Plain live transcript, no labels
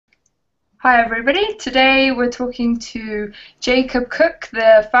Hi everybody. Today we're talking to Jacob Cook,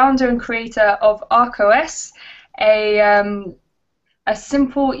 the founder and creator of arkOS, a a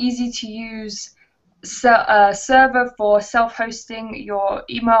simple, easy to use server for self-hosting your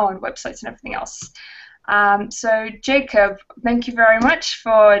email and websites and everything else. So Jacob, thank you very much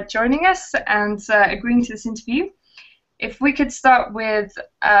for joining us and agreeing to this interview. If we could start with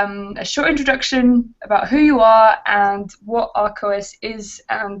a short introduction about who you are and what arkOS is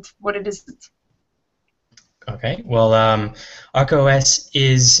and what it isn't. Okay, well, arkOS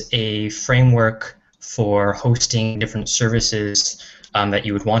is a framework for hosting different services that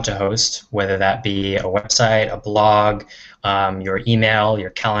you would want to host, whether that be a website, a blog, your email,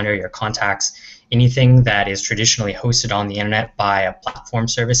 your calendar, your contacts, anything that is traditionally hosted on the internet by a platform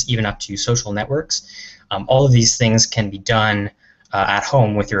service, even up to social networks. All of these things can be done at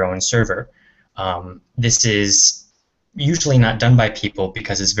home with your own server. This is usually not done by people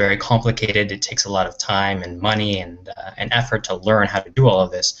because it's very complicated. It takes a lot of time and money and effort to learn how to do all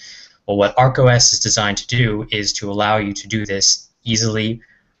of this. Well, what arkOS is designed to do is to allow you to do this easily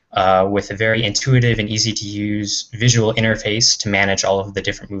with a very intuitive and easy to use visual interface to manage all of the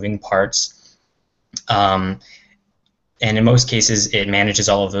different moving parts. And in most cases, it manages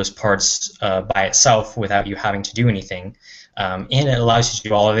all of those parts by itself without you having to do anything. And it allows you to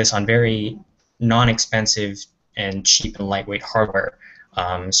do all of this on very non-expensive and cheap and lightweight hardware.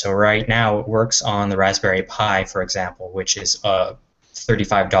 So right now it works on the Raspberry Pi, for example, which is a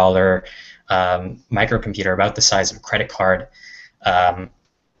 $35 microcomputer about the size of a credit card.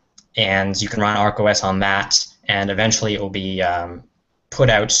 And you can run arkOS on that, and eventually it will be put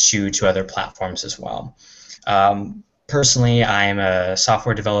out to other platforms as well. Personally, I'm a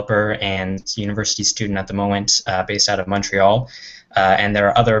software developer and university student at the moment based out of Montreal, and there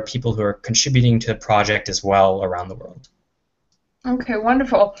are other people who are contributing to the project as well around the world. Okay,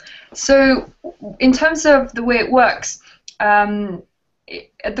 wonderful. So in terms of the way it works,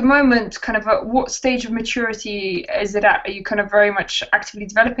 at the moment, kind of at what stage of maturity is it at? Are you kind of very much actively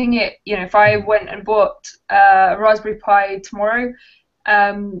developing it? You know, if I went and bought a Raspberry Pi tomorrow,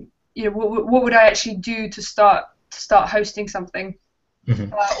 you know, what would I actually do to start hosting something?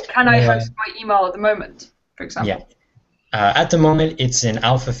 Mm-hmm. Can I host my email at the moment, for example? Yeah. At the moment, it's in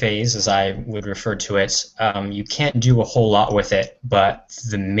alpha phase, as I would refer to it. You can't do a whole lot with it, but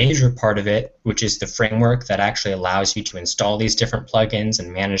the major part of it, which is the framework that actually allows you to install these different plugins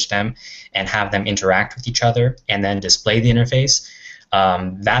and manage them and have them interact with each other and then display the interface,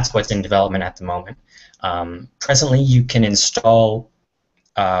 that's what's in development at the moment. Presently, you can install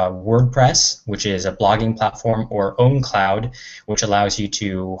WordPress, which is a blogging platform, or OwnCloud, which allows you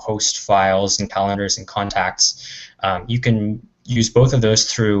to host files and calendars and contacts. You can use both of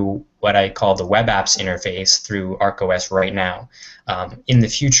those through what I call the web apps interface through arkOS right now. In the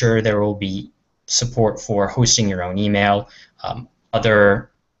future, there will be support for hosting your own email,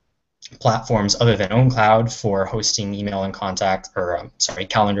 other platforms other than OwnCloud for hosting email and contact, or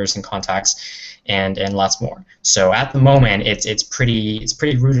calendars and contacts, and lots more. So at the moment, it's pretty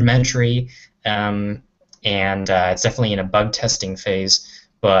rudimentary, and it's definitely in a bug testing phase.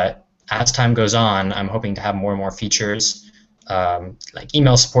 But as time goes on, I'm hoping to have more and more features. Like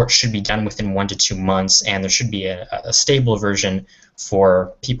email support should be done within 1 to 2 months, and there should be a stable version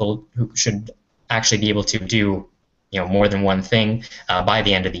for people who should actually be able to do more than one thing by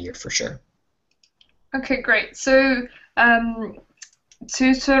the end of the year for sure. Okay, great. So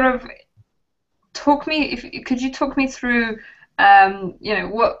to sort of could you talk me through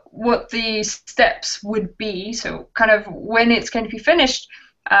what the steps would be? So kind of when it's going to be finished,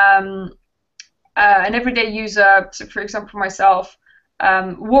 an everyday user, so for example myself,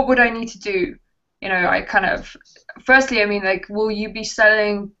 what would I need to do? I kind of, firstly, I mean, like, will you be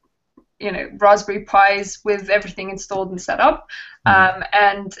selling Raspberry Pis with everything installed and set up?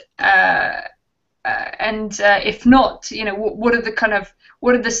 And if not,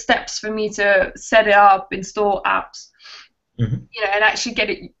 what are the steps for me to set it up, install apps, and actually get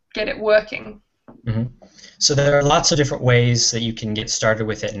it working? So there are lots of different ways that you can get started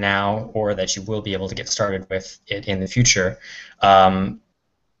with it now, or that you will be able to get started with it in the future.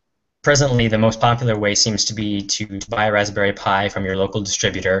 Presently, the most popular way seems to be to buy a Raspberry Pi from your local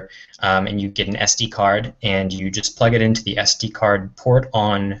distributor, and you get an SD card, and you just plug it into the SD card port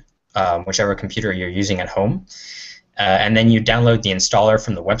on whichever computer you're using at home. And then you download the installer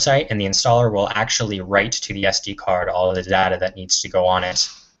from the website, and the installer will actually write to the SD card all of the data that needs to go on it.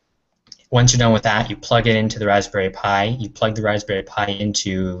 Once you're done with that, you plug it into the Raspberry Pi. You plug the Raspberry Pi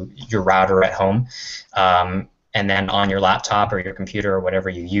into your router at home, and then on your laptop or your computer or whatever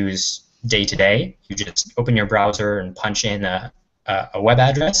you use day to day, you just open your browser and punch in a a web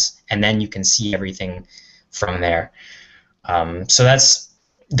address, and then you can see everything from there. So that's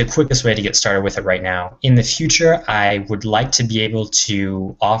the quickest way to get started with it right now. In the future, I would like to be able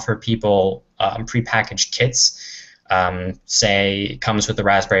to offer people prepackaged kits. Say it comes with the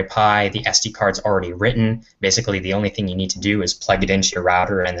Raspberry Pi, the SD card's already written. Basically, the only thing you need to do is plug it into your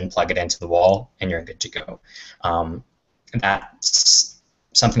router and then plug it into the wall, and you're good to go. That's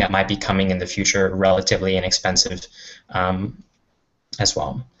something that might be coming in the future, relatively inexpensive as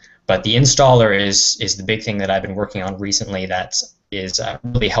well. But the installer is the big thing that I've been working on recently that is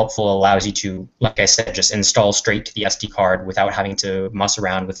really helpful, allows you to, like I said, just install straight to the SD card without having to muss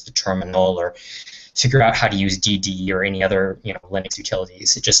around with the terminal or figure out how to use DD or any other Linux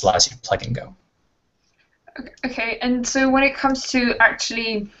utilities. It just allows you to plug and go. Okay, and so when it comes to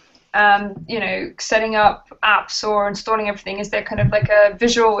actually setting up apps or installing everything, is there kind of like a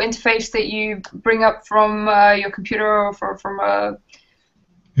visual interface that you bring up from your computer or from a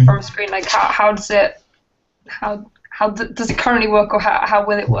screen? Like how does it does it currently work, or how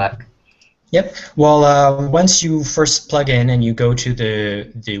will it work? Yep. Well, once you first plug in and you go to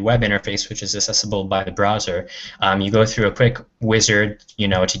the web interface, which is accessible by the browser, you go through a quick wizard,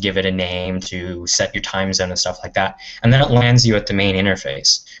 to give it a name, to set your time zone and stuff like that, and then it lands you at the main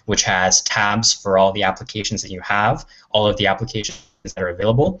interface, which has tabs for all the applications that you have, all of the applications that are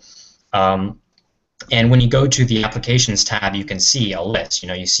available. And when you go to the Applications tab, you can see a list.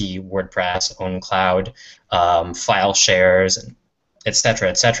 You see WordPress, OwnCloud, file shares, and et cetera,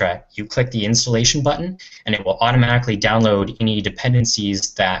 et cetera. You click the installation button, and it will automatically download any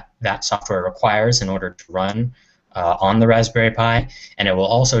dependencies that software requires in order to run on the Raspberry Pi, and it will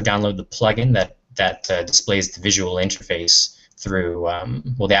also download the plugin that displays the visual interface through,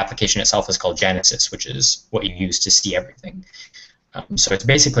 the application itself is called Genesis, which is what you use to see everything. So it's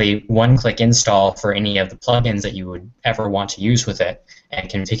basically one-click install for any of the plugins that you would ever want to use with it, and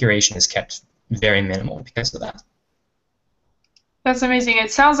configuration is kept very minimal because of that. That's amazing. It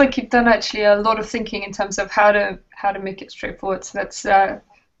sounds like you've done actually a lot of thinking in terms of how to make it straightforward. So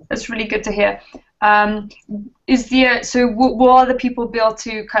that's really good to hear. Will other people be able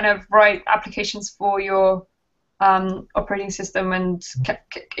to kind of write applications for your operating system, and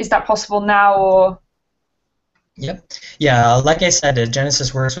is that possible now, or? Yep. Yeah, like I said,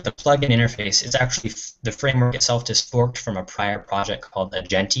 Genesis works with a plugin interface. It's actually the framework itself just forked from a prior project called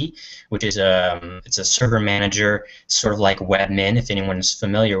Agenti, which is it's a server manager, sort of like Webmin, if anyone's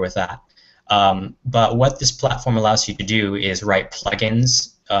familiar with that. But what this platform allows you to do is write plugins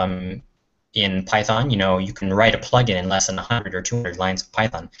in Python. You can write a plugin in less than 100 or 200 lines of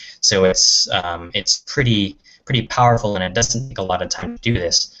Python. So it's pretty powerful, and it doesn't take a lot of time to do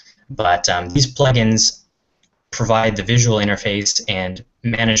this. But these plugins provide the visual interface and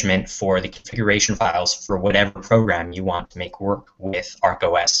management for the configuration files for whatever program you want to make work with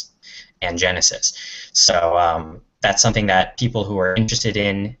arkOS and Genesis. So that's something that people who are interested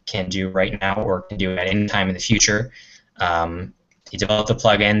in can do right now, or can do at any time in the future. They develop the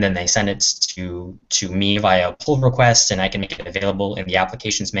plugin, then they send it to me via a pull request, and I can make it available in the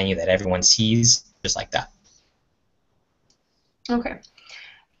applications menu that everyone sees, just like that. Okay.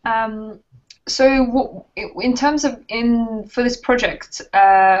 So, in terms of for this project,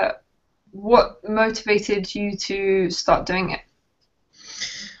 what motivated you to start doing it?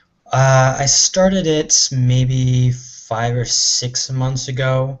 I started it maybe 5 or 6 months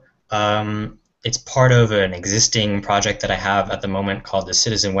ago. It's part of an existing project that I have at the moment called the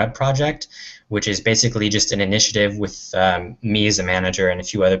Citizen Web Project, which is basically just an initiative with me as a manager and a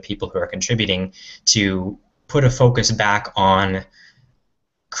few other people who are contributing to put a focus back on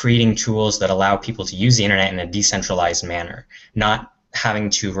creating tools that allow people to use the internet in a decentralized manner, not having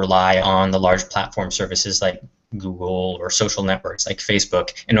to rely on the large platform services like Google or social networks like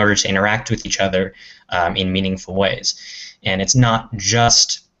Facebook in order to interact with each other in meaningful ways. And it's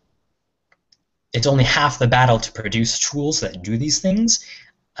only half the battle to produce tools that do these things.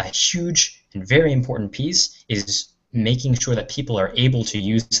 A huge and very important piece is making sure that people are able to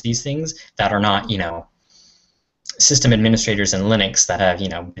use these things that are not, system administrators in Linux that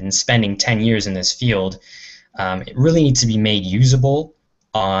have been spending 10 years in this field. It really needs to be made usable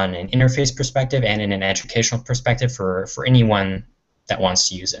on an interface perspective and in an educational perspective for anyone that wants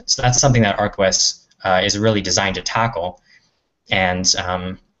to use it. So that's something that arkOS is really designed to tackle, and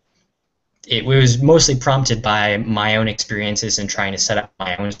it was mostly prompted by my own experiences in trying to set up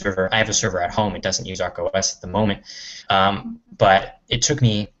my own server. I have a server at home. It doesn't use arkOS at the moment, but it took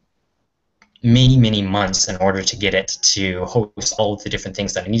me many months in order to get it to host all of the different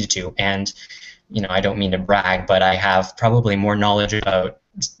things that I needed to. And I don't mean to brag, but I have probably more knowledge about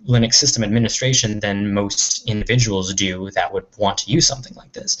Linux system administration than most individuals do that would want to use something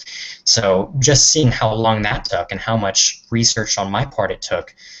like this. So just seeing how long that took and how much research on my part it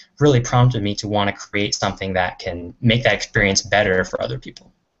took really prompted me to want to create something that can make that experience better for other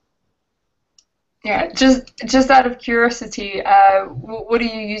people. Yeah, just out of curiosity, what do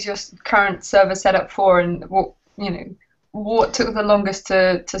you use your current server setup for, and what took the longest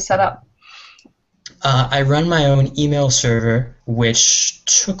to set up? I run my own email server, which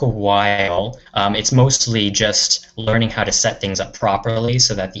took a while. It's mostly just learning how to set things up properly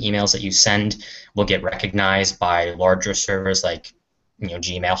so that the emails that you send will get recognized by larger servers like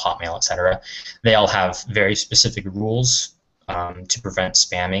Gmail, Hotmail, etc. They all have very specific rules to prevent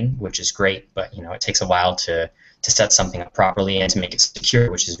spamming, which is great, but it takes a while to set something up properly and to make it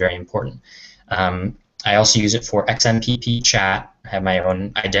secure, which is very important. I also use it for XMPP chat. I have my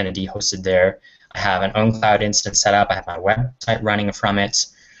own identity hosted there. I have an own cloud instance set up. I have my website running from it.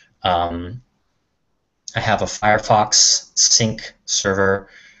 I have a Firefox sync server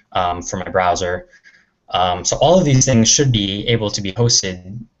for my browser. So all of these things should be able to be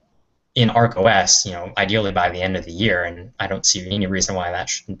hosted in arkOS, ideally by the end of the year, and I don't see any reason why that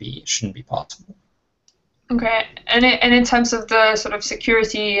shouldn't be possible. Okay, and in terms of the sort of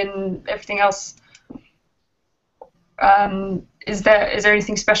security and everything else, is there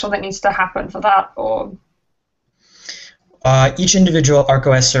anything special that needs to happen for that, or? Each individual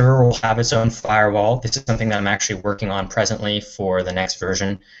arkOS server will have its own firewall. This is something that I'm actually working on presently for the next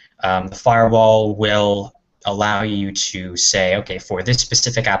version. The firewall will allow you to say, okay, for this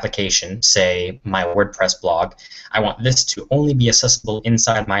specific application, say my WordPress blog, I want this to only be accessible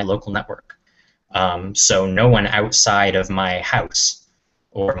inside my local network. So no one outside of my house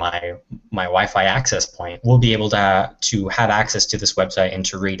or my Wi-Fi access point will be able to have access to this website and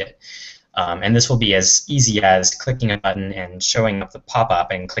to read it. And this will be as easy as clicking a button and showing up the pop-up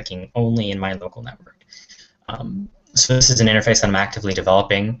and clicking only in my local network. So this is an interface that I'm actively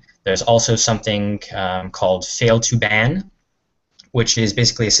developing. There's also something called fail2ban, which is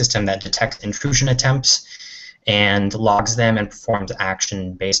basically a system that detects intrusion attempts and logs them and performs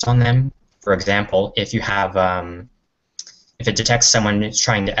action based on them. For example, if you have if it detects someone who's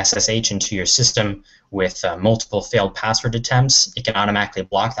trying to SSH into your system with multiple failed password attempts, it can automatically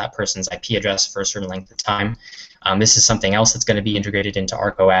block that person's IP address for a certain length of time. This is something else that's going to be integrated into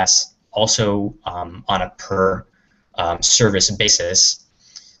arkOS, also on a per service basis.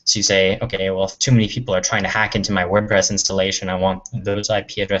 So you say, okay, well, if too many people are trying to hack into my WordPress installation, I want those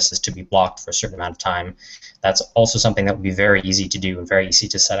IP addresses to be blocked for a certain amount of time. That's also something that would be very easy to do and very easy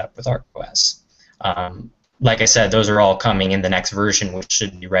to set up with arkOS. Like I said, those are all coming in the next version, which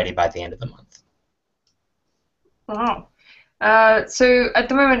should be ready by the end of the month. Wow. So at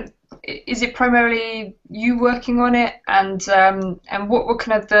the moment, is it primarily you working on it, and what were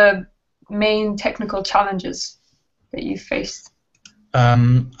kind of the main technical challenges that you faced?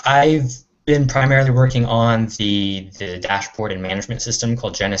 I've been primarily working on the dashboard and management system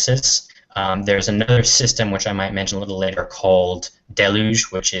called Genesis. There's another system which I might mention a little later called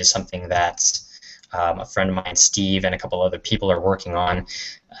Deluge, which is something that a friend of mine, Steve, and a couple other people are working on.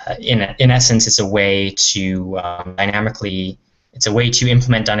 In essence, it's a way to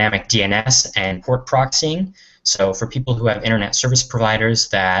implement dynamic DNS and port proxying. So for people who have internet service providers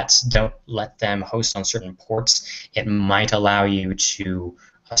that don't let them host on certain ports, it might allow you to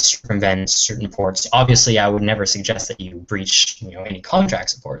circumvent certain ports. Obviously, I would never suggest that you breach any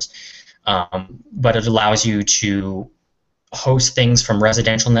contracts, of course, but it allows you to host things from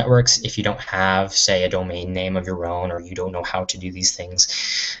residential networks if you don't have, say, a domain name of your own, or you don't know how to do these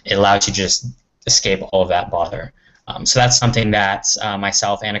things. It allows you to just escape all of that bother. So that's something that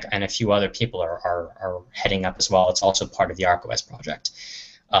myself and a few other people are heading up as well. It's also part of the arkOS project.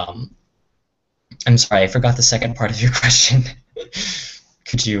 I'm sorry, I forgot the second part of your question.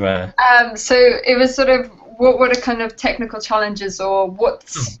 Could you? So it was sort of, what were the kind of technical challenges, or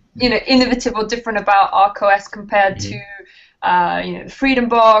what's innovative or different about arkOS compared to Freedom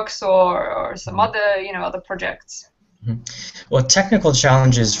Box or some other projects? Well, technical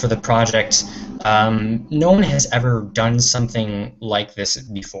challenges for the project, no one has ever done something like this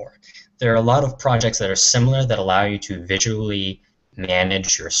before. There are a lot of projects that are similar that allow you to visually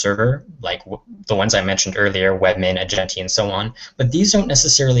manage your server, like the ones I mentioned earlier, Webmin, Agenti, and so on, but these don't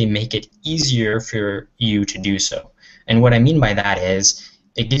necessarily make it easier for you to do so. And what I mean by that is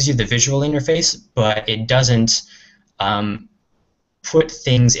it gives you the visual interface, but it doesn't put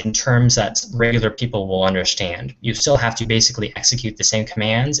things in terms that regular people will understand. You still have to basically execute the same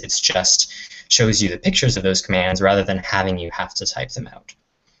commands. It's just shows you the pictures of those commands rather than having you have to type them out.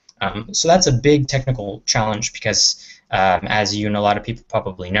 So that's a big technical challenge because, as you and a lot of people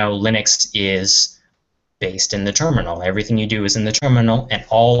probably know, Linux is based in the terminal. Everything you do is in the terminal, and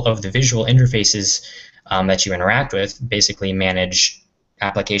all of the visual interfaces that you interact with basically manage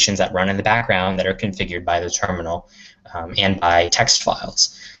applications that run in the background that are configured by the terminal and by text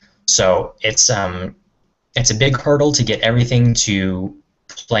files. So it's a big hurdle to get everything to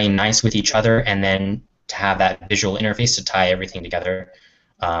play nice with each other, and then to have that visual interface to tie everything together,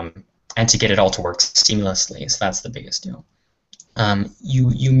 and to get it all to work seamlessly. So that's the biggest deal.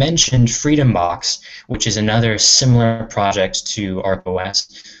 You mentioned FreedomBox, which is another similar project to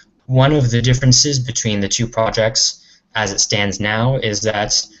arkOS. One of the differences between the two projects as it stands now is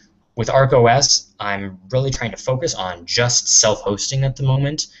that with arkOS, I'm really trying to focus on just self-hosting at the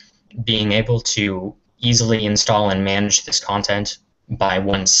moment, being able to easily install and manage this content by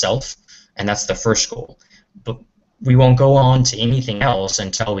oneself, and that's the first goal. But we won't go on to anything else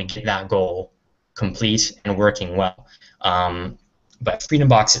until we get that goal complete and working well. But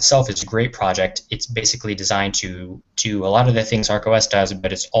FreedomBox itself is a great project. It's basically designed to do a lot of the things arkOS does,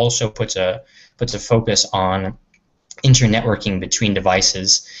 but it also puts a focus on internetworking between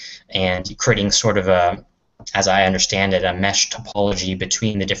devices and creating sort of a, as I understand it, a mesh topology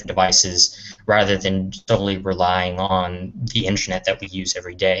between the different devices rather than solely relying on the internet that we use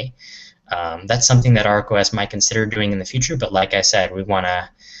every day. That's something that arkOS might consider doing in the future, but like I said, we want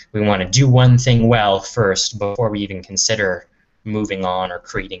to do one thing well first before we even consider moving on or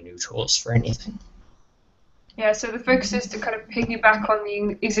creating new tools for anything. Yeah, so the focus is to kind of piggyback on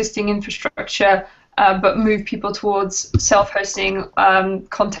the existing infrastructure, but move people towards self-hosting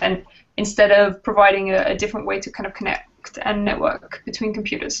content instead of providing a different way to kind of connect and network between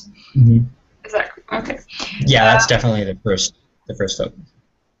computers. Mm-hmm. Is that okay? Yeah, that's definitely the first focus.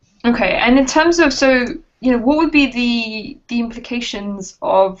 Okay, and in terms of, so, what would be the implications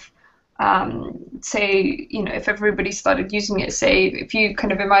of, say, if everybody started using it, say, if you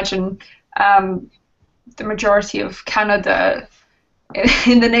kind of imagine the majority of Canada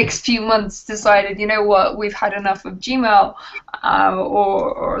in the next few months decided, you know what, we've had enough of Gmail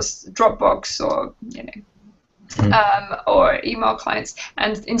or Dropbox or, or email clients,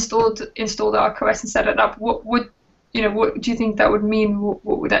 and installed arkOS and set it up, what do you think that would mean?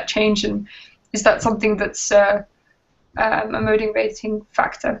 What would that change? And is that something that's a motivating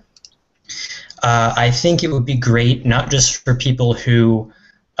factor? I think it would be great, not just for people who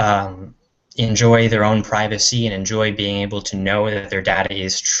enjoy their own privacy and enjoy being able to know that their data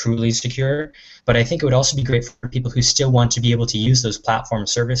is truly secure, but I think it would also be great for people who still want to be able to use those platform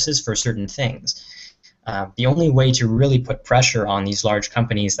services for certain things. The only way to really put pressure on these large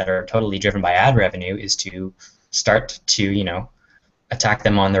companies that are totally driven by ad revenue is to start to, attack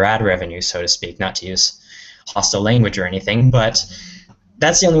them on their ad revenue, so to speak, not to use hostile language or anything, but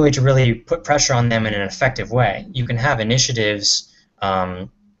that's the only way to really put pressure on them in an effective way. You can have initiatives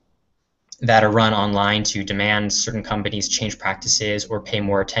that are run online to demand certain companies change practices or pay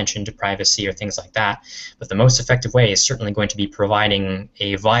more attention to privacy or things like that, but the most effective way is certainly going to be providing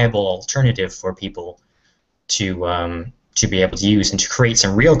a viable alternative for people to be able to use and to create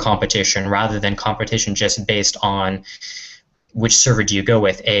some real competition rather than competition just based on which server do you go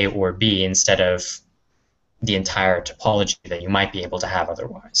with, A or B, instead of the entire topology that you might be able to have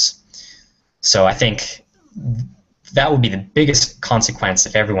otherwise. So I think that would be the biggest consequence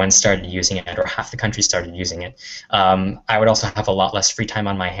if everyone started using it or half the country started using it. I would also have a lot less free time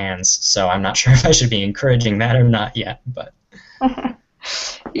on my hands, so I'm not sure if I should be encouraging that or not yet. But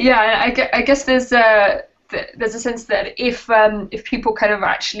yeah, I guess there's a sense that if people kind of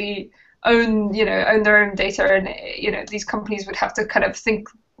actually own their own data, and these companies would have to kind of think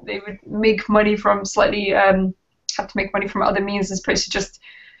they would make money from slightly have to make money from other means as opposed to just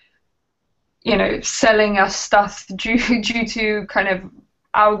selling us stuff due to kind of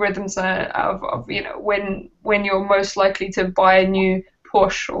algorithms of when you're most likely to buy a new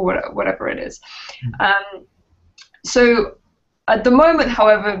Porsche or whatever it is. So at the moment,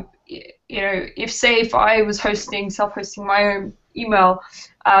 however, if I was self-hosting my own email,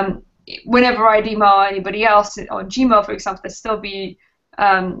 whenever I'd email anybody else on Gmail, for example, there'd still be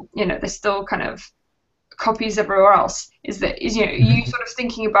there's still kind of copies everywhere else. Is you sort of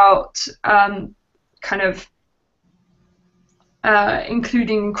thinking about kind of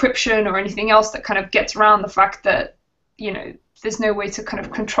including encryption or anything else that kind of gets around the fact that there's no way to kind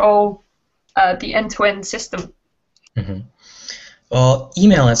of control the end-to-end system? Mm-hmm. Well,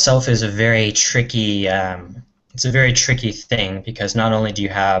 email itself is a very tricky thing, because not only do you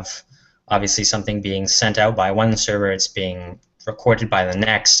have obviously something being sent out by one server, it's being recorded by the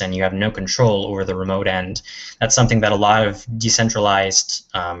next, and you have no control over the remote end. That's something that a lot of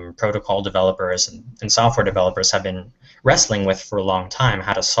decentralized protocol developers and software developers have been wrestling with for a long time,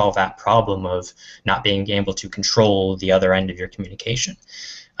 how to solve that problem of not being able to control the other end of your communication.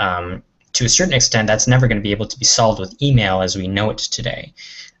 To a certain extent, that's never going to be able to be solved with email as we know it today.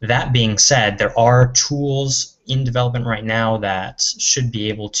 That being said, there are tools in development right now that should be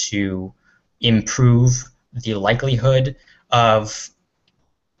able to improve the likelihood of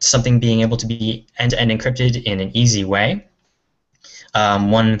something being able to be end-to-end encrypted in an easy way.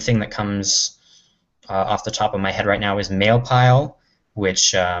 One thing that comes off the top of my head right now is Mailpile,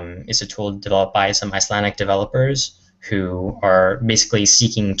 which is a tool developed by some Icelandic developers who are basically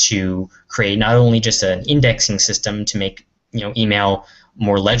seeking to create not only just an indexing system to make email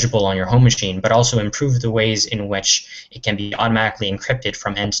more legible on your home machine, but also improve the ways in which it can be automatically encrypted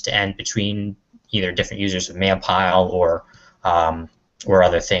from end to end between either different users of Mailpile or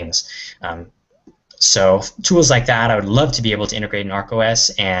other things. So tools like that, I would love to be able to integrate in arkOS,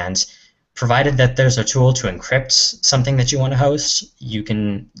 and provided that there's a tool to encrypt something that you want to host, you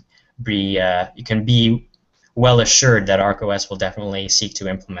can be well assured that arkOS will definitely seek to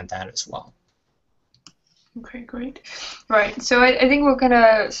implement that as well. Okay, great. Right, so I think we're going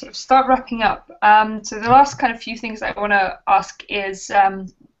to sort of start wrapping up. So the last kind of few things I want to ask is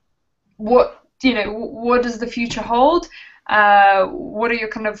what does the future hold? What are your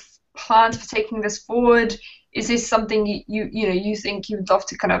kind of plans for taking this forward? Is this something you think you would love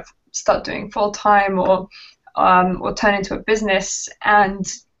to kind of start doing full time or turn into a business? And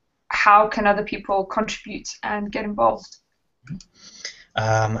how can other people contribute and get involved?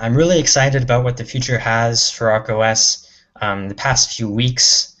 I'm really excited about what the future has for arkOS. The past few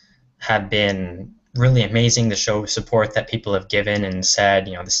weeks have been really amazing to show support that people have given and said,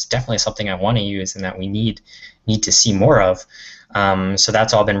 this is definitely something I want to use and that we need to see more of. So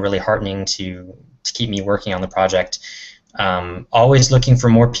that's all been really heartening to keep me working on the project. Always looking for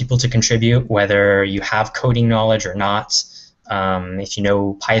more people to contribute, whether you have coding knowledge or not. If you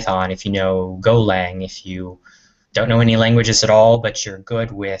know Python, if you know Golang, if you don't know any languages at all, but you're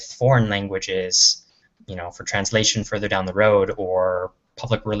good with foreign languages, for translation further down the road or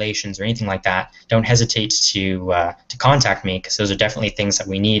public relations or anything like that, don't hesitate to contact me, because those are definitely things that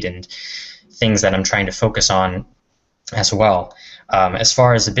we need and things that I'm trying to focus on as well. As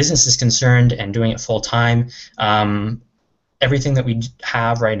far as the business is concerned and doing it full time, everything that we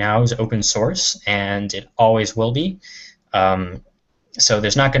have right now is open source, and it always will be. So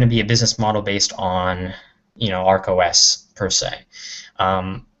there's not going to be a business model based on arkOS per se.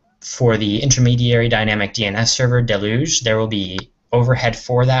 For the intermediary dynamic DNS server, Deluge, there will be overhead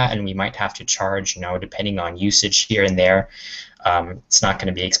for that, and we might have to charge, depending on usage here and there. It's not going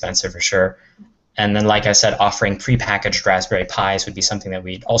to be expensive for sure. And then, like I said, offering prepackaged Raspberry Pis would be something that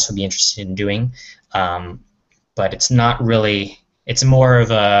we'd also be interested in doing. But it's not really. It's more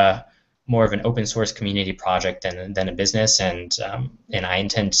of an open source community project than a business, and I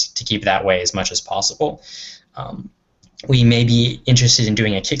intend to keep it that way as much as possible. We may be interested in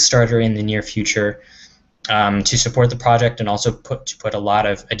doing a Kickstarter in the near future to support the project, and also put a lot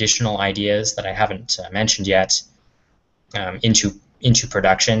of additional ideas that I haven't mentioned yet into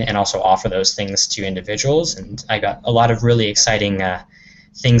production, and also offer those things to individuals. And I got a lot of really exciting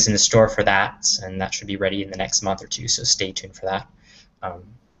things in the store for that, and that should be ready in the next month or two, so stay tuned for that.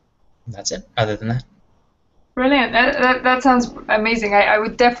 That's it, other than that. Brilliant. That sounds amazing. I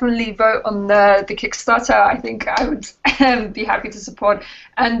would definitely vote on the Kickstarter. I think I would be happy to support,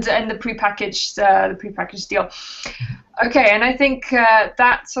 and the prepackaged deal. Okay, and I think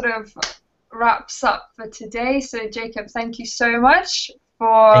that sort of wraps up for today. So Jacob, thank you so much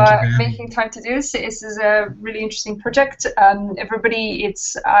for making time to do this. This is a really interesting project. Everybody,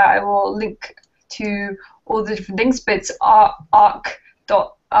 I will link to all the different things, but it's ark.os.io.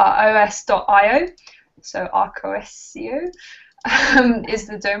 So arkOS.co is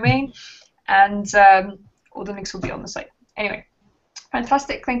the domain, and all the links will be on the site. Anyway,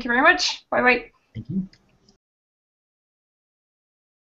 fantastic. Thank you very much. Bye-bye. Thank you.